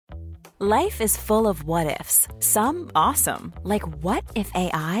Life is full of what-ifs. Some awesome, like what if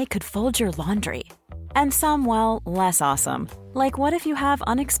AI could fold your laundry? And some, well, less awesome, like what if you have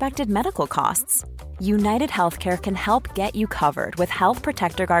unexpected medical costs? United Healthcare can help get you covered with Health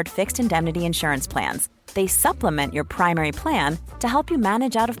Protector Guard fixed indemnity insurance plans. They supplement your primary plan to help you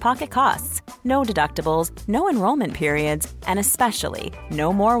manage out-of-pocket costs. No deductibles, no enrollment periods, and especially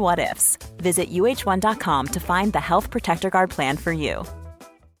no more what-ifs. Visit uh1.com to find the Health Protector Guard plan for you.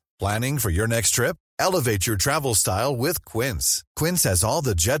 Planning for your next trip? Elevate your travel style with Quince. Quince has all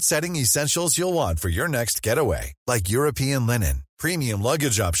the jet-setting essentials you'll want for your next getaway, like European linen, premium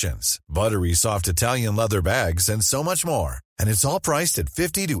luggage options, buttery soft Italian leather bags, and so much more. And it's all priced at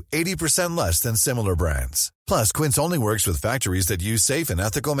 50 to 80% less than similar brands. Plus, Quince only works with factories that use safe and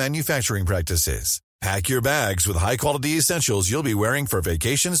ethical manufacturing practices. Pack your bags with high-quality essentials you'll be wearing for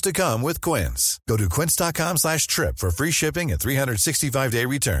vacations to come with Quince. Go to quince.com/trip for free shipping and 365-day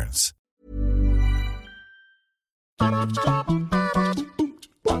returns.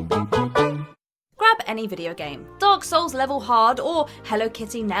 Grab any video game, Dark Souls level hard or Hello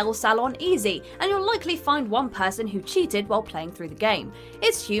Kitty nail salon easy, and you'll likely find one person who cheated while playing through the game.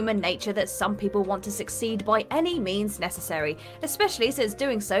 It's human nature that some people want to succeed by any means necessary, especially since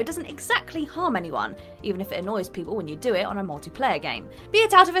doing so doesn't exactly harm anyone, even if it annoys people when you do it on a multiplayer game. Be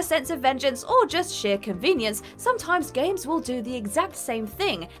it out of a sense of vengeance or just sheer convenience, sometimes games will do the exact same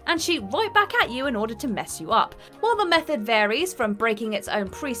thing and cheat right back at you in order to mess you up. While the method varies from breaking its own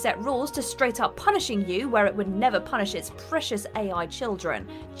preset rules to straight up punishing you where it would never punish its precious AI children.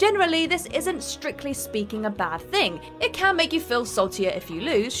 Generally, this isn't strictly speaking a bad thing. It can make you feel saltier if you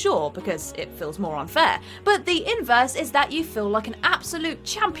lose, sure, because it feels more unfair, but the inverse is that you feel like an absolute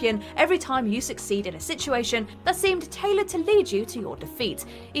champion every time you succeed in a situation that seemed tailored to lead you to your defeat,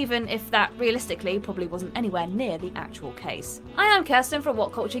 even if that realistically probably wasn't anywhere near the actual case. I am Kirsten from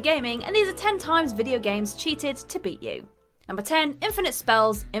What Culture Gaming, and these are 10 times video games cheated to beat you. Number 10, infinite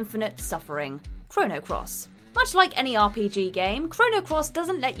spells, infinite suffering. Chrono Cross. Much like any RPG game, Chrono Cross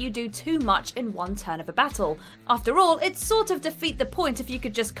doesn't let you do too much in one turn of a battle. After all, it'd sort of defeat the point if you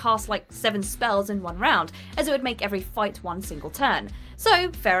could just cast like 7 spells in one round, as it would make every fight one single turn.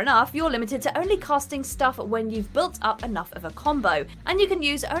 So, fair enough, you're limited to only casting stuff when you've built up enough of a combo, and you can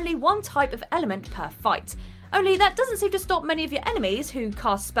use only one type of element per fight. Only that doesn't seem to stop many of your enemies, who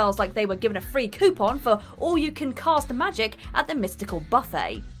cast spells like they were given a free coupon for all-you-can-cast magic at the Mystical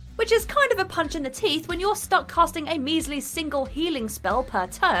Buffet. Which is kind of a punch in the teeth when you're stuck casting a measly single healing spell per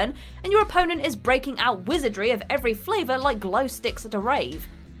turn, and your opponent is breaking out wizardry of every flavour like glow sticks at a rave.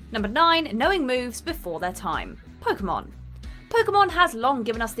 Number 9, knowing moves before their time. Pokemon. Pokemon has long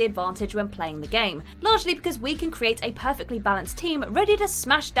given us the advantage when playing the game, largely because we can create a perfectly balanced team ready to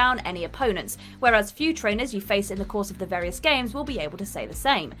smash down any opponents, whereas few trainers you face in the course of the various games will be able to say the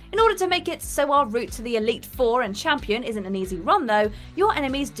same. In order to make it so our route to the Elite Four and Champion isn't an easy run though, your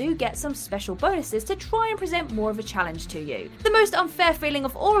enemies do get some special bonuses to try and present more of a challenge to you. The most unfair feeling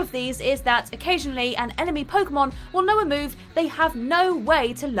of all of these is that occasionally an enemy Pokemon will know a move they have no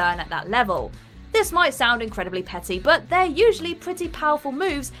way to learn at that level. This might sound incredibly petty, but they're usually pretty powerful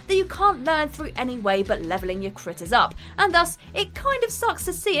moves that you can't learn through any way but leveling your critters up, and thus it kind of sucks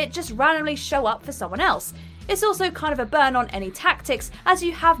to see it just randomly show up for someone else. It's also kind of a burn on any tactics, as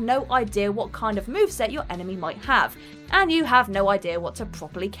you have no idea what kind of moveset your enemy might have, and you have no idea what to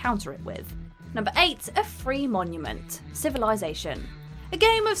properly counter it with. Number 8, a free monument. Civilization. A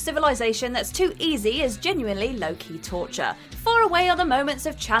game of Civilization that's too easy is genuinely low-key torture. Far away are the moments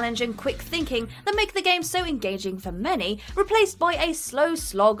of challenge and quick thinking that make the game so engaging for many, replaced by a slow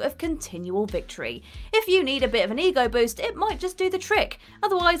slog of continual victory. If you need a bit of an ego boost, it might just do the trick.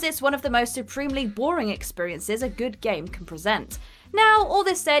 Otherwise, it's one of the most supremely boring experiences a good game can present. Now, all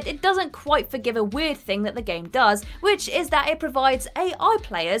this said, it doesn't quite forgive a weird thing that the game does, which is that it provides AI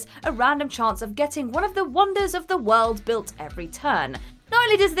players a random chance of getting one of the wonders of the world built every turn. Not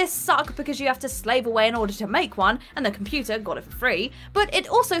only does this suck because you have to slave away in order to make one, and the computer got it for free, but it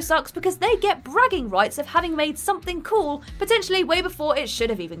also sucks because they get bragging rights of having made something cool, potentially way before it should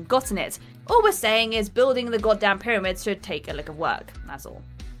have even gotten it. All we're saying is building the goddamn pyramids should take a lick of work, that's all.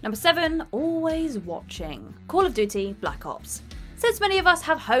 Number 7, always watching. Call of Duty Black Ops. Since many of us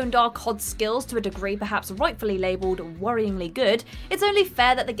have honed our COD skills to a degree perhaps rightfully labelled worryingly good, it's only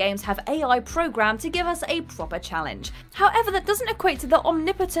fair that the games have AI programmed to give us a proper challenge. However, that doesn't equate to the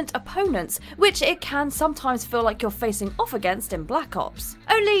omnipotent opponents, which it can sometimes feel like you're facing off against in Black Ops.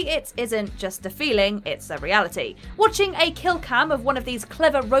 Only it isn't just a feeling, it's a reality. Watching a kill cam of one of these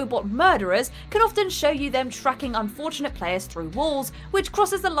clever robot murderers can often show you them tracking unfortunate players through walls, which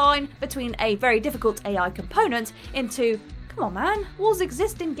crosses the line between a very difficult AI component into Come on man, walls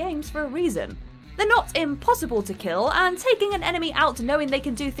exist in games for a reason. They're not impossible to kill, and taking an enemy out knowing they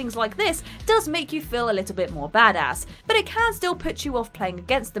can do things like this does make you feel a little bit more badass, but it can still put you off playing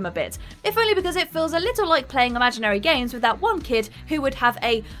against them a bit, if only because it feels a little like playing imaginary games with that one kid who would have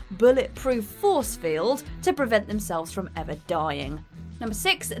a bulletproof force field to prevent themselves from ever dying. Number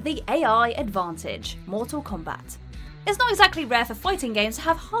 6, the AI advantage, Mortal Kombat. It's not exactly rare for fighting games to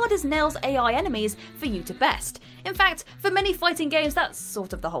have hard-as-nails AI enemies for you to best. In fact, for many fighting games that's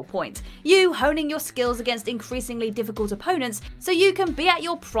sort of the whole point. You honing your skills against increasingly difficult opponents so you can be at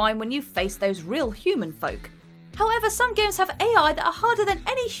your prime when you face those real human folk. However, some games have AI that are harder than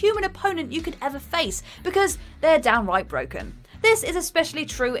any human opponent you could ever face because they're downright broken. This is especially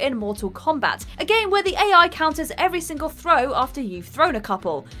true in Mortal Kombat, a game where the AI counters every single throw after you've thrown a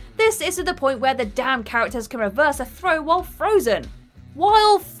couple. This is to the point where the damn characters can reverse a throw while frozen.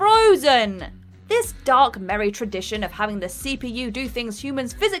 This dark, merry tradition of having the CPU do things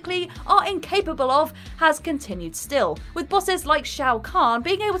humans physically are incapable of has continued still, with bosses like Shao Kahn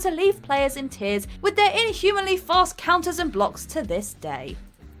being able to leave players in tears with their inhumanly fast counters and blocks to this day.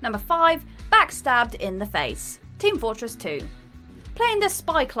 Number 5, backstabbed in the face, Team Fortress 2. Playing the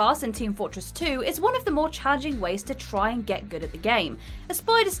spy class in Team Fortress 2 is one of the more challenging ways to try and get good at the game. A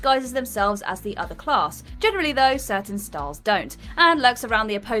spy disguises themselves as the other class, generally though certain styles don't, and lurks around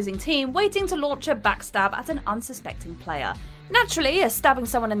the opposing team waiting to launch a backstab at an unsuspecting player. Naturally, as stabbing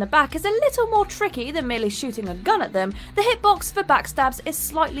someone in the back is a little more tricky than merely shooting a gun at them, the hitbox for backstabs is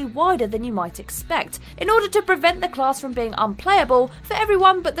slightly wider than you might expect, in order to prevent the class from being unplayable for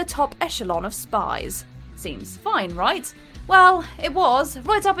everyone but the top echelon of spies. Seems fine, right? Well, it was,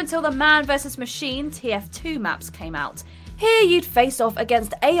 right up until the Man vs Machine TF2 maps came out. Here you'd face off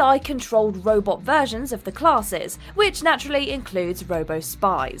against AI-controlled robot versions of the classes, which naturally includes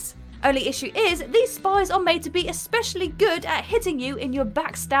robo-spies. Only issue is, these spies are made to be especially good at hitting you in your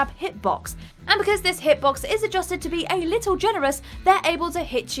backstab hitbox. And because this hitbox is adjusted to be a little generous, they're able to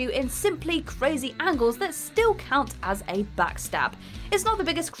hit you in simply crazy angles that still count as a backstab. It's not the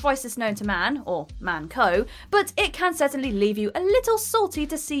biggest crisis known to man, or Manco, but it can certainly leave you a little salty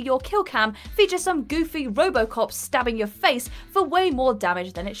to see your kill cam feature some goofy Robocop stabbing your face for way more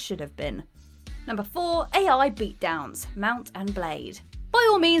damage than it should have been. Number 4, AI beatdowns, Mount and Blade. By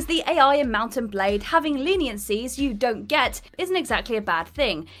all means, the AI in Mount and Blade having leniencies you don't get isn't exactly a bad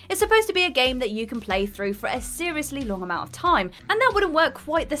thing. It's supposed to be a game that you can play through for a seriously long amount of time, and that wouldn't work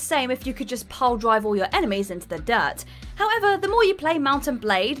quite the same if you could just pile drive all your enemies into the dirt. However, the more you play Mount and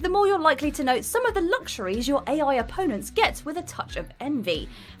Blade, the more you're likely to note some of the luxuries your AI opponents get with a touch of envy.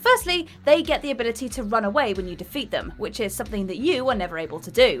 Firstly, they get the ability to run away when you defeat them, which is something that you are never able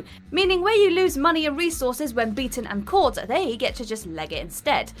to do. Meaning where you lose money and resources when beaten and caught, they get to just leg it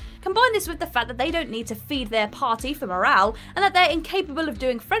instead. Combine this with the fact that they don't need to feed their party for morale, and that they're incapable of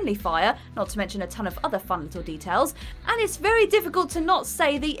doing friendly fire, not to mention a ton of other fun little details, and it's very difficult to not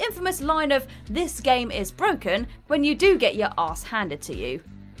say the infamous line of "this game is broken" when you do get your ass handed to you.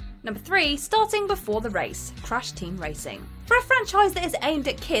 Number 3, starting before the race, Crash Team Racing. For a franchise that is aimed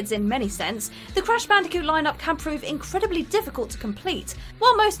at kids in many sense, the Crash Bandicoot lineup can prove incredibly difficult to complete.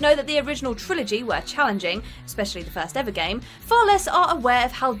 While most know that the original trilogy were challenging, especially the first ever game, far less are aware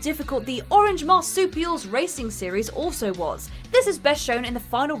of how difficult the Orange Marsupials racing series also was. This is best shown in the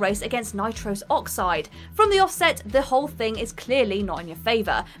final race against Nitrous Oxide. From the offset, the whole thing is clearly not in your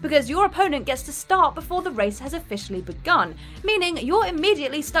favour, because your opponent gets to start before the race has officially begun, meaning you're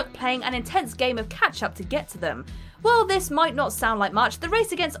immediately stuck playing an intense game of catch-up to get to them. While this might not sound like much, the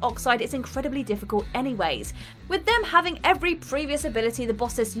race against Oxide is incredibly difficult anyways, with them having every previous ability the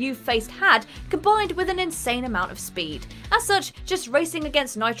bosses you've faced had, combined with an insane amount of speed. As such, just racing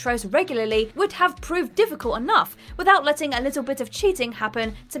against Nitros regularly would have proved difficult enough, without letting a little bit of cheating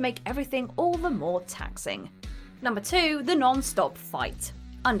happen to make everything all the more taxing. Number 2, the non-stop fight,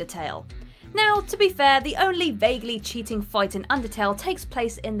 Undertale. Now, to be fair, the only vaguely cheating fight in Undertale takes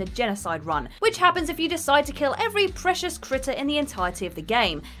place in the Genocide Run, which happens if you decide to kill every precious critter in the entirety of the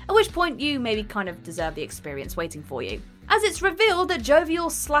game, at which point you maybe kind of deserve the experience waiting for you. As it's revealed that jovial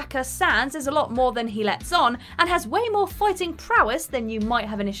slacker Sans is a lot more than he lets on, and has way more fighting prowess than you might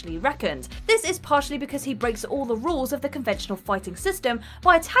have initially reckoned. This is partially because he breaks all the rules of the conventional fighting system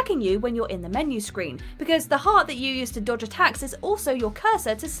by attacking you when you're in the menu screen, because the heart that you use to dodge attacks is also your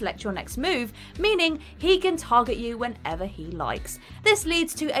cursor to select your next move, meaning he can target you whenever he likes. This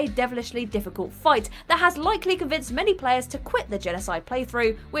leads to a devilishly difficult fight that has likely convinced many players to quit the Genocide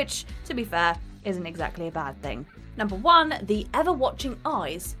playthrough, which, to be fair, isn't exactly a bad thing. Number 1, the ever-watching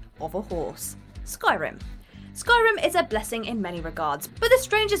eyes of a horse, Skyrim. Skyrim is a blessing in many regards, but the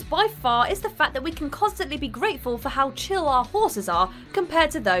strangest by far is the fact that we can constantly be grateful for how chill our horses are compared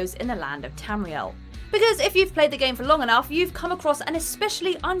to those in the land of Tamriel. Because if you've played the game for long enough, you've come across an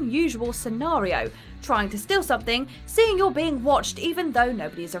especially unusual scenario. Trying to steal something, seeing you're being watched even though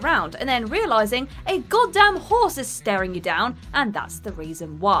nobody's around, and then realising a goddamn horse is staring you down, and that's the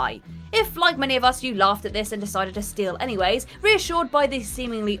reason why. If, like many of us, you laughed at this and decided to steal anyways, reassured by the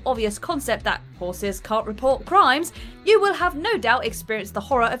seemingly obvious concept that horses can't report crimes, you will have no doubt experienced the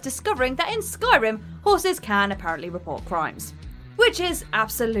horror of discovering that in Skyrim, horses can apparently report crimes. Which is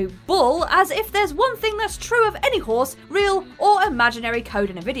absolute bull, as if there's one thing that's true of any horse, real or imaginary code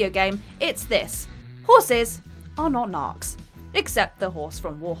in a video game, it's this. Horses are not narcs. Except the horse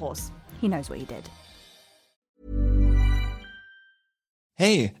from Warhorse. He knows what he did.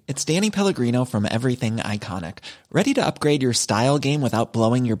 Hey, it's Danny Pellegrino from Everything Iconic. Ready to upgrade your style game without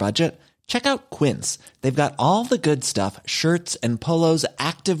blowing your budget? Check out Quince. They've got all the good stuff, shirts and polos,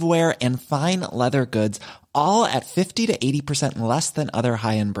 activewear, and fine leather goods, all at 50 to 80% less than other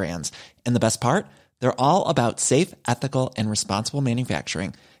high-end brands. And the best part? They're all about safe, ethical, and responsible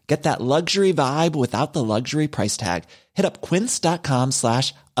manufacturing. Get that luxury vibe without the luxury price tag. Hit up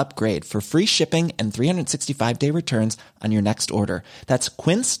quince.com/upgrade for free shipping and 365-day returns on your next order. That's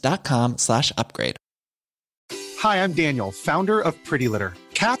quince.com/upgrade. Hi, I'm Daniel, founder of Pretty Litter.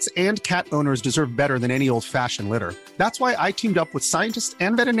 Cats and cat owners deserve better than any old-fashioned litter. That's why I teamed up with scientists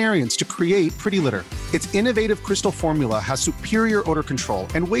and veterinarians to create Pretty Litter. Its innovative crystal formula has superior odor control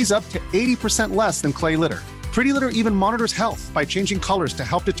and weighs up to 80% less than clay litter. Pretty Litter even monitors health by changing colors to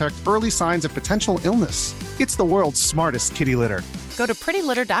help detect early signs of potential illness. It's the world's smartest kitty litter. Go to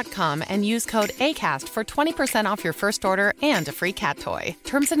prettylitter.com and use code ACAST for 20% off your first order and a free cat toy.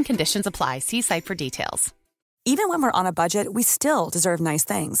 Terms and conditions apply. See site for details. Even when we're on a budget, we still deserve nice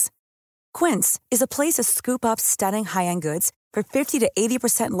things. Quince is a place to scoop up stunning high-end goods for 50 to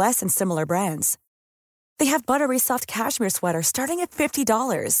 80% less than similar brands. They have buttery soft cashmere sweaters starting at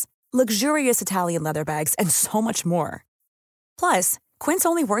 $50, luxurious Italian leather bags, and so much more. Plus, Quince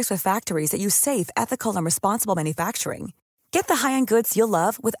only works with factories that use safe, ethical, and responsible manufacturing. Get the high-end goods you'll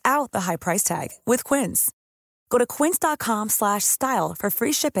love without the high price tag with Quince. Go to quince.com/style for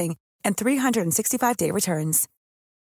free shipping and 365-day returns.